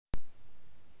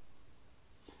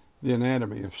The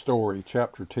Anatomy of Story,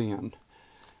 Chapter 10,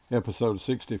 Episode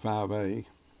 65A,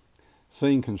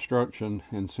 Scene Construction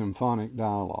and Symphonic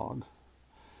Dialogue.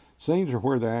 Scenes are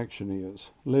where the action is,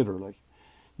 literally.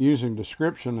 Using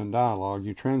description and dialogue,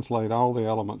 you translate all the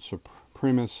elements of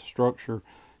premise, structure,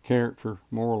 character,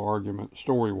 moral argument,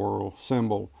 story whirl,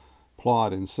 symbol,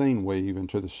 plot, and scene weave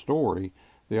into the story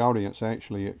the audience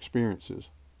actually experiences.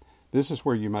 This is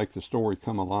where you make the story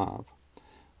come alive.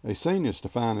 A scene is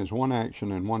defined as one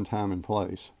action in one time and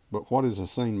place, but what is a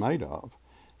scene made of?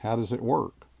 How does it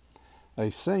work?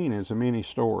 A scene is a mini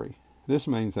story. This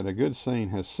means that a good scene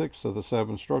has 6 of the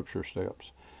 7 structure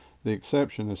steps. The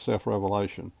exception is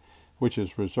self-revelation, which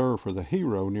is reserved for the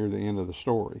hero near the end of the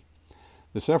story.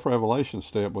 The self-revelation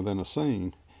step within a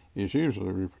scene is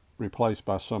usually replaced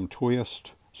by some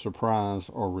twist, surprise,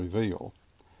 or reveal.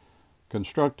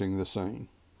 Constructing the scene.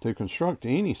 To construct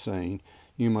any scene,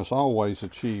 you must always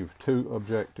achieve 2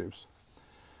 objectives.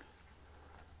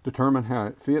 Determine how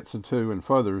it fits into and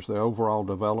furthers the overall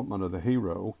development of the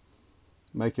hero.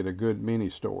 Make it a good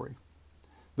mini-story.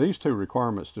 These 2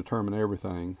 requirements determine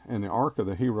everything, and the arc of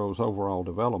the hero's overall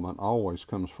development always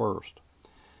comes first.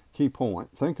 Key point.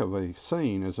 Think of a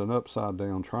scene as an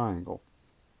upside-down triangle.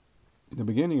 The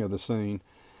beginning of the scene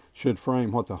should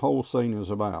frame what the whole scene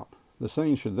is about. The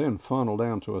scene should then funnel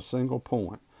down to a single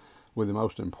point, with the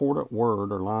most important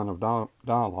word or line of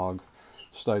dialogue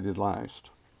stated last.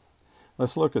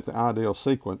 Let's look at the ideal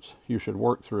sequence you should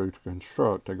work through to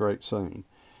construct a great scene.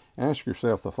 Ask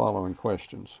yourself the following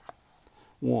questions.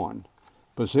 1.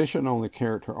 Position on the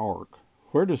character arc.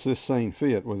 Where does this scene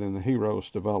fit within the hero's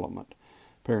development?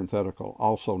 Parenthetical,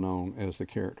 also known as the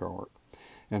character arc.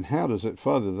 And how does it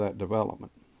further that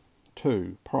development?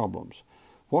 2. Problems.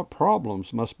 What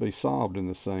problems must be solved in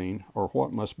the scene, or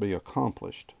what must be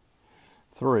accomplished?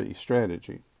 3.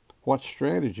 Strategy. What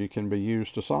strategy can be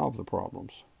used to solve the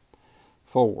problems?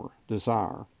 4.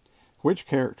 Desire. Which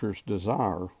character's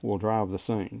desire will drive the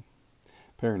scene?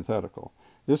 Parenthetical.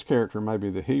 This character may be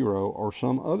the hero or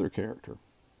some other character.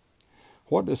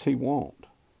 What does he want?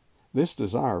 This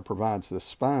desire provides the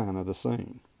spine of the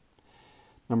scene.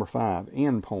 Number 5.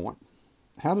 End point.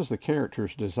 How does the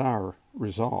character's desire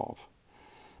resolve?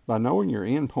 By knowing your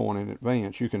end point in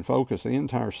advance, you can focus the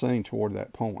entire scene toward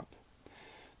that point.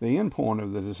 The end point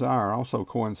of the desire also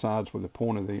coincides with the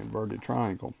point of the inverted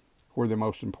triangle, where the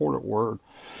most important word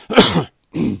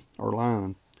or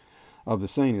line of the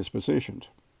scene is positioned.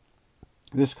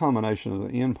 This combination of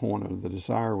the end point of the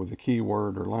desire with the key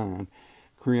word or line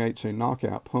creates a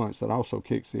knockout punch that also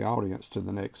kicks the audience to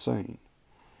the next scene.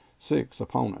 6.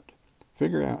 Opponent.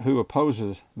 Figure out who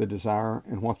opposes the desire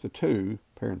and what the 2,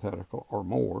 parenthetical, or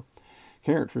more,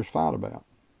 characters fight about.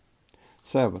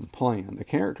 7. Plan. The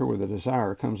character with a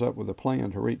desire comes up with a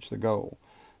plan to reach the goal.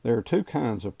 There are 2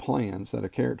 kinds of plans that a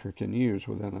character can use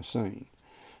within a scene: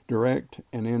 direct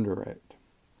and indirect.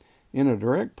 In a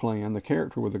direct plan, the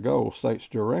character with a goal states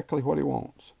directly what he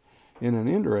wants. In an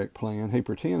indirect plan, he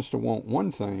pretends to want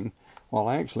one thing while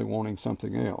actually wanting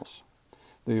something else.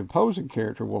 The opposing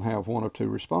character will have one of 2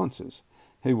 responses.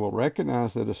 He will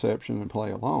recognize the deception and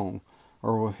play along,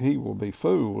 or he will be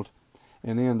fooled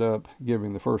and end up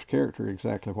giving the first character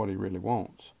exactly what he really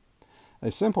wants.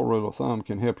 A simple rule of thumb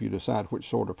can help you decide which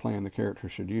sort of plan the character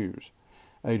should use.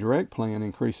 A direct plan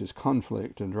increases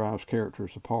conflict and drives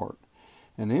characters apart.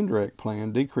 An indirect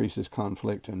plan decreases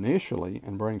conflict initially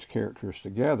and brings characters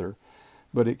together,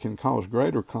 but it can cause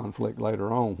greater conflict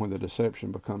later on when the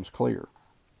deception becomes clear.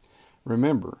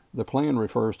 Remember, the plan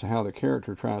refers to how the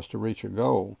character tries to reach a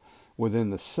goal within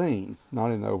the scene,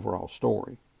 not in the overall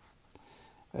story.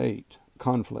 8.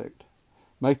 Conflict.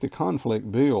 Make the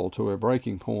conflict build to a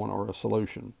breaking point or a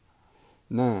solution.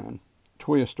 9.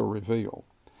 Twist or reveal.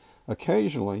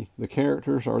 Occasionally, the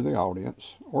characters or the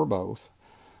audience, or both,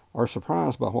 are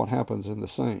surprised by what happens in the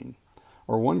scene,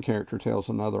 or one character tells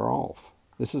another off.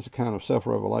 This is a kind of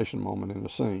self-revelation moment in a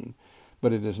scene,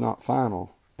 but it is not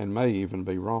final and may even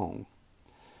be wrong.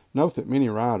 Note that many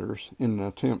writers, in an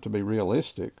attempt to be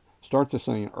realistic, start the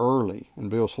scene early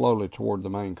and build slowly toward the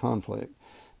main conflict.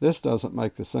 This doesn't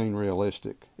make the scene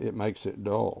realistic. It makes it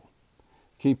dull.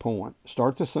 Key point.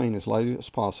 Start the scene as late as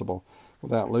possible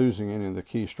without losing any of the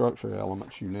key structure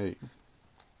elements you need.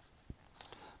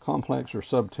 Complex or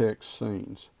subtext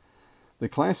scenes. The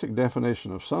classic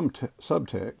definition of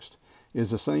subtext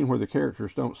is a scene where the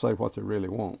characters don't say what they really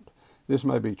want. This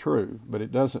may be true, but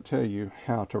it doesn't tell you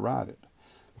how to write it.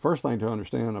 The first thing to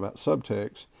understand about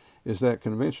subtext is that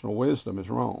conventional wisdom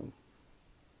is wrong.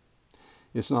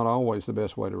 It's not always the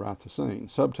best way to write the scene.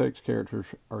 Subtext characters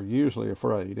are usually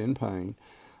afraid, in pain,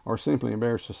 or simply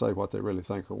embarrassed to say what they really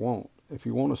think or want. If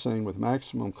you want a scene with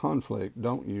maximum conflict,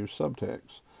 don't use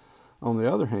subtext. On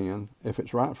the other hand, if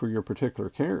it's right for your particular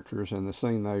characters and the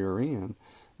scene they are in,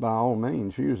 by all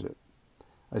means use it.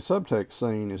 A subtext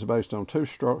scene is based on two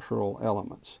structural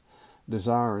elements,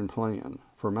 desire and plan.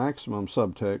 For maximum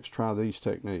subtext, try these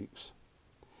techniques.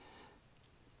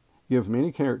 Give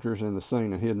many characters in the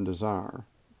scene a hidden desire.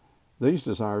 These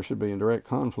desires should be in direct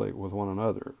conflict with one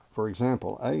another. For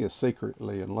example, A is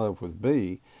secretly in love with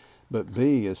B, but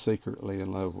B is secretly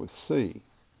in love with C.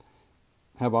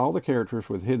 Have all the characters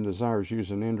with hidden desires use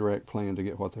an indirect plan to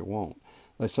get what they want.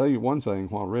 They say one thing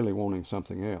while really wanting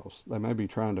something else. They may be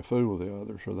trying to fool the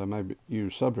others, or they may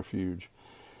use subterfuge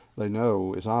they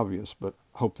know is obvious, but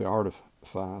hope the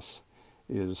artifice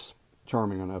is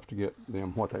charming enough to get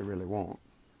them what they really want.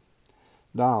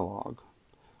 Dialogue.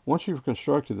 Once you've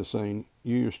constructed the scene,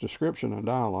 you use description and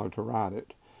dialogue to write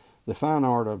it. The fine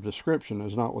art of description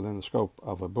is not within the scope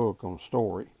of a book on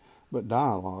story, but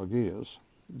dialogue is.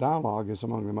 Dialogue is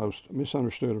among the most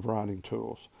misunderstood of writing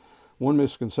tools. One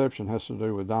misconception has to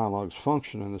do with dialogue's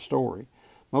function in the story.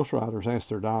 Most writers ask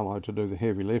their dialogue to do the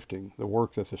heavy lifting, the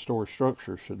work that the story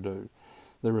structure should do.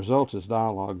 The result is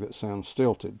dialogue that sounds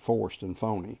stilted, forced, and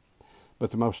phony.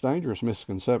 But the most dangerous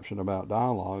misconception about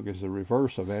dialogue is the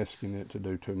reverse of asking it to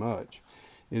do too much.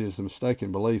 It is the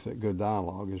mistaken belief that good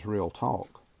dialogue is real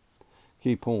talk.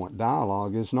 Key point,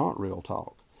 dialogue is not real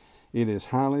talk. It is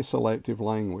highly selective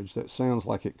language that sounds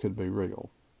like it could be real.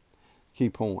 Key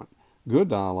point, good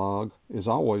dialogue is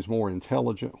always more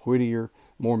intelligent, wittier,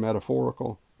 more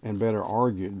metaphorical, and better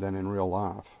argued than in real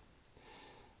life.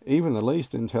 Even the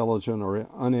least intelligent or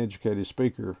uneducated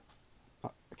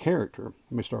character,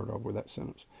 let me start over with that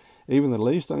sentence. Even the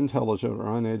least intelligent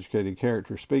or uneducated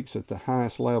character speaks at the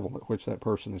highest level at which that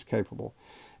person is capable.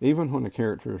 Even when a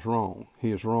character is wrong,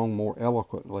 he is wrong more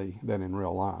eloquently than in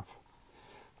real life.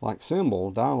 Like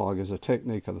symbol, dialogue is a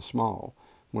technique of the small.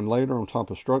 When laid on top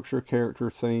of structure, character,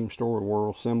 theme, story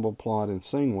world, symbol, plot, and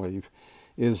scene weave,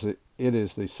 it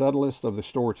is the subtlest of the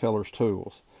storyteller's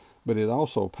tools, but it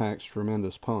also packs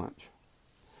tremendous punch.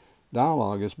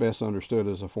 Dialogue is best understood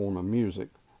as a form of music.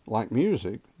 Like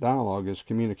music, dialogue is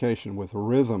communication with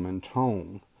rhythm and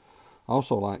tone.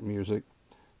 Also like music,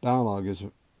 dialogue is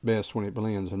best when it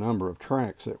blends a number of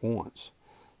tracks at once.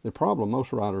 The problem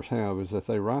most writers have is that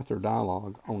they write their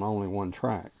dialogue on only one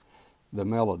track, the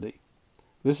melody.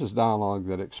 This is dialogue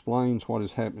that explains what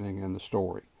is happening in the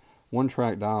story.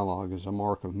 One-track dialogue is a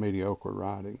mark of mediocre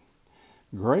writing.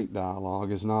 Great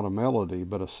dialogue is not a melody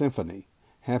but a symphony,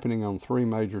 happening on three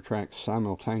major tracks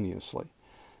simultaneously.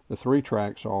 The three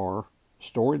tracks are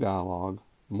story dialogue,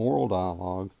 moral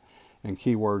dialogue, and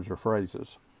keywords or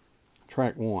phrases.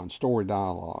 Track 1, story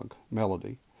dialogue,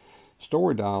 melody.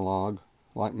 Story dialogue,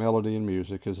 like melody and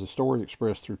music, is the story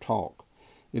expressed through talk.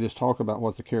 It is talk about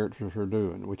what the characters are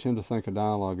doing. We tend to think of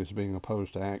dialogue as being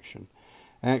opposed to action.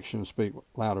 Actions speak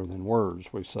louder than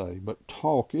words, we say, but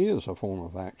talk is a form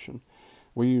of action.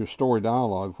 We use story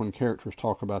dialogue when characters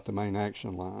talk about the main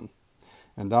action line,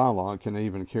 and dialogue can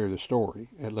even carry the story,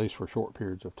 at least for short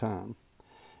periods of time.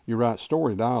 You write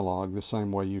story dialogue the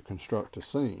same way you construct a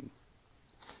scene.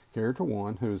 Character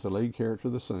 1, who is the lead character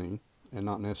of the scene, and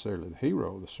not necessarily the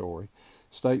hero of the story,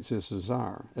 states his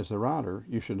desire. As the writer,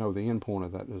 you should know the end point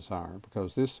of that desire,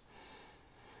 because this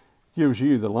gives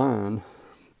you the line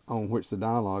on which the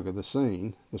dialogue of the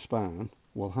scene, the spine,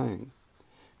 will hang.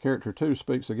 Character 2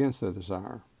 speaks against the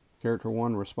desire. Character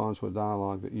 1 responds with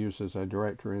dialogue that uses a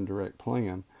direct or indirect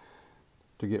plan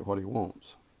to get what he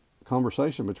wants.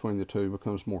 Conversation between the two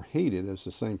becomes more heated as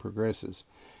the scene progresses,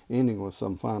 ending with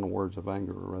some final words of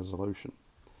anger or resolution.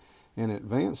 An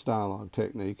advanced dialogue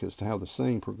technique is to have the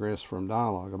scene progress from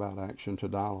dialogue about action to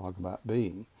dialogue about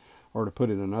being. Or to put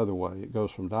it another way, it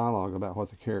goes from dialogue about what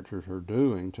the characters are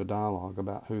doing to dialogue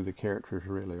about who the characters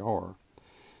really are.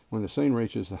 When the scene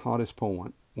reaches the hottest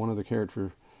point, one of the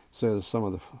characters says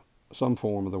some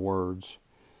form of the words,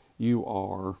 "You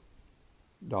are," ...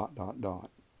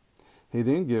 He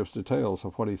then gives details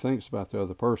of what he thinks about the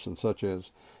other person, such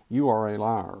as, "You are a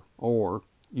liar," or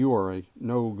 "You are a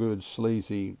no-good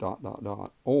sleazy ...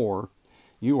 or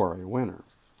 "You are a winner."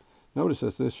 Notice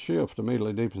that this shift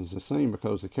immediately deepens the scene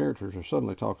because the characters are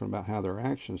suddenly talking about how their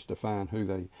actions define who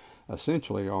they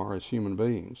essentially are as human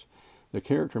beings. The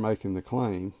character making the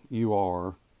claim, "You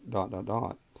are ...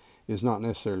 is not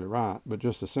necessarily right, but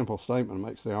just a simple statement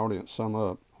makes the audience sum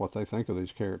up what they think of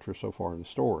these characters so far in the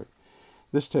story.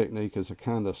 This technique is a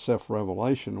kind of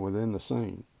self-revelation within the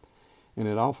scene, and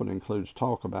it often includes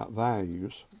talk about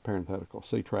values, parenthetical,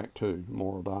 see track 2,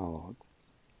 moral dialogue.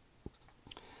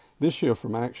 This shift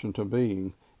from action to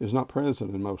being is not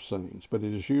present in most scenes, but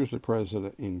it is usually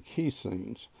present in key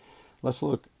scenes. Let's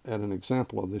look at an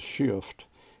example of this shift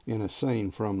in a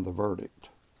scene from The Verdict.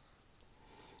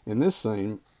 In this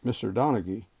scene, Mr.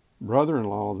 Donaghy,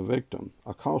 brother-in-law of the victim,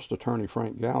 accosts attorney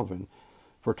Frank Galvin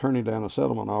for turning down a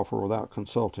settlement offer without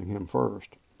consulting him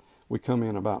first. We come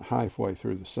in about halfway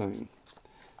through the scene.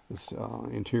 It's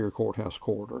interior courthouse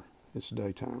corridor. It's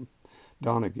daytime.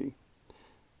 Donaghy: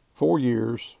 4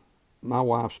 years, my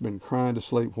wife's been crying to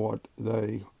sleep what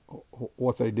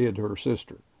they did to her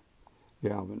sister.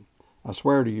 Galvin: I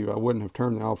swear to you I wouldn't have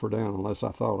turned the offer down unless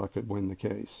I thought I could win the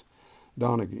case.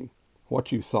 Donaghy: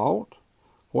 What you thought?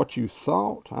 What you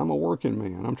thought? I'm a working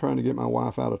man. I'm trying to get my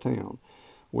wife out of town.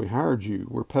 We hired you.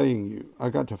 We're paying you. I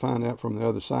got to find out from the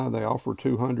other side they offered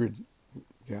 $200.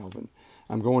 Galvin: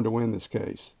 I'm going to win this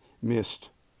case. Missed,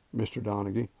 Mr.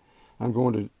 Donaghy. I'm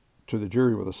going to the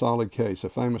jury with a solid case, a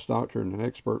famous doctor and an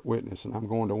expert witness, and I'm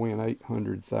going to win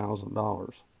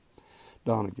 $800,000.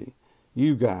 Donaghy: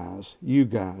 You guys,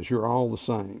 you're all the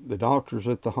same. The doctors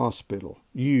at the hospital,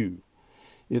 you.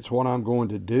 It's what I'm going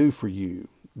to do for you,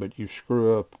 but you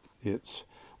screw up.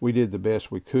 We did the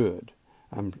best we could.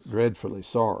 I'm dreadfully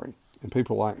sorry, and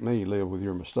people like me live with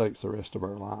your mistakes the rest of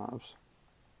our lives.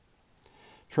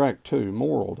 Track 2,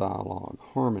 moral dialogue,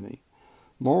 harmony.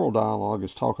 Moral dialogue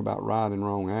is talk about right and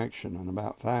wrong action and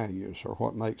about values, or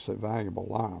what makes a valuable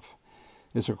life.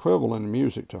 It's equivalent in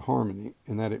music to harmony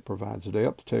in that it provides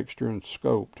depth, texture, and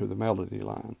scope to the melody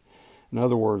line. In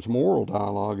other words, moral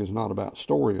dialogue is not about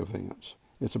story events.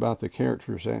 It's about the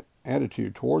character's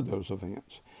attitude toward those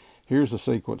events. Here's the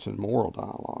sequence in moral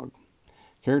dialogue.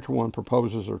 Character 1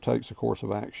 proposes or takes a course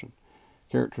of action.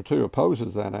 Character 2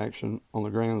 opposes that action on the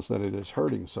grounds that it is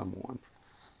hurting someone.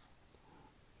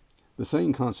 The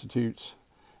scene constitutes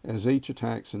as each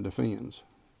attacks and defends.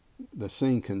 The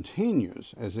scene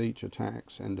continues as each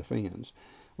attacks and defends,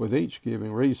 with each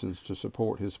giving reasons to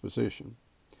support his position.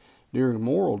 During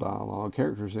moral dialogue,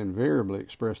 characters invariably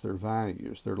express their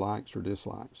values, their likes or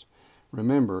dislikes.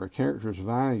 Remember, a character's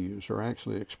values are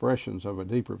actually expressions of a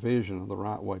deeper vision of the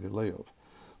right way to live.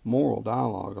 Moral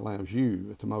dialogue allows you,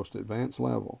 at the most advanced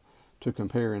level, to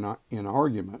compare in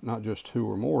argument not just 2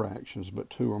 or more actions,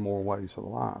 but 2 or more ways of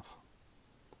life.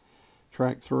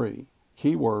 Track 3,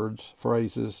 keywords,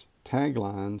 phrases,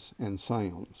 taglines, and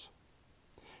sounds.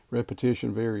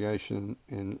 Repetition, variation,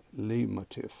 and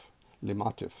leitmotif.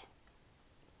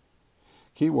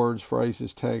 Keywords,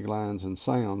 phrases, taglines, and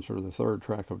sounds are the third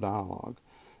track of dialogue.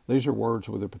 These are words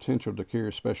with the potential to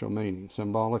carry special meaning,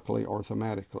 symbolically or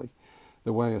thematically,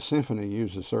 the way a symphony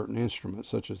uses certain instruments,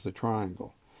 such as the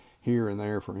triangle, here and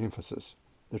there for emphasis.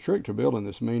 The trick to building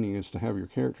this meaning is to have your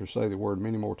character say the word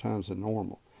many more times than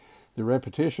normal. The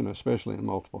repetition, especially in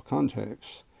multiple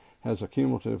contexts, has a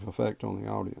cumulative effect on the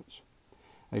audience.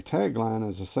 A tagline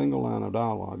is a single line of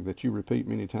dialogue that you repeat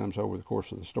many times over the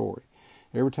course of the story.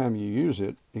 Every time you use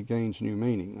it, it gains new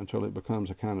meaning until it becomes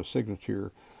a kind of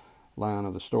signature line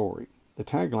of the story. The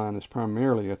tagline is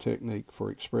primarily a technique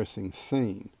for expressing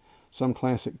theme. Some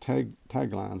classic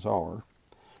taglines are: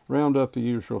 round up the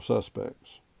usual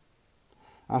suspects,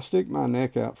 I stick my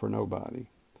neck out for nobody,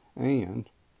 and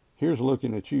here's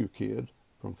looking at you, kid,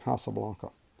 from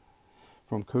Casablanca.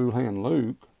 From Cool Hand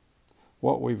Luke,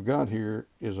 what we've got here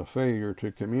is a failure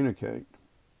to communicate.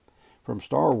 From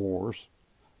Star Wars,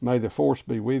 may the Force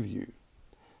be with you.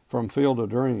 From Field of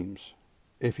Dreams,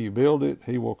 if you build it,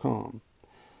 he will come.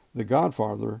 The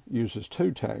Godfather uses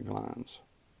 2 taglines.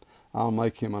 I'll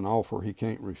make him an offer he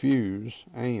can't refuse,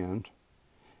 and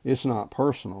it's not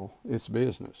personal, it's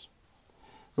business.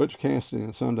 Butch Cassidy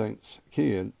and Sundance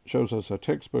Kid shows us a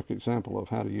textbook example of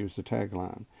how to use the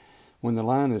tagline. When the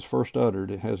line is first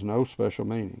uttered, it has no special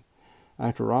meaning.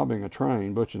 After robbing a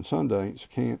train, Butch and Sundance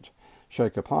can't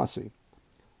shake a posse.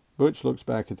 Butch looks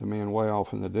back at the men way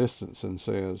off in the distance and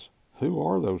says, "Who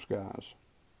are those guys?"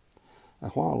 A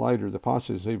while later, the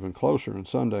posse is even closer, and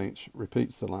Sundance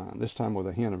repeats the line, this time with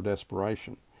a hint of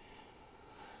desperation.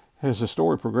 As the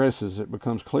story progresses, it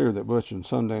becomes clear that Butch and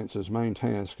Sundance's main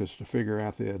task is to figure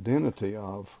out the identity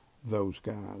of those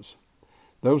guys.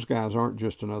 Those guys aren't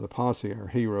just another posse our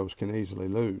heroes can easily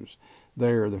lose.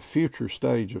 They are the future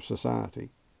stage of society.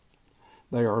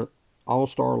 They are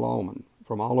all-star lawmen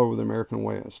from all over the American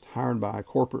West, hired by a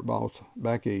corporate boss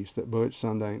back east that Butch,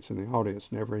 Sundance, and the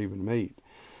audience never even meet.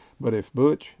 But if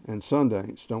Butch and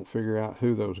Sundance don't figure out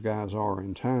who those guys are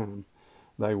in time,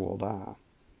 they will die.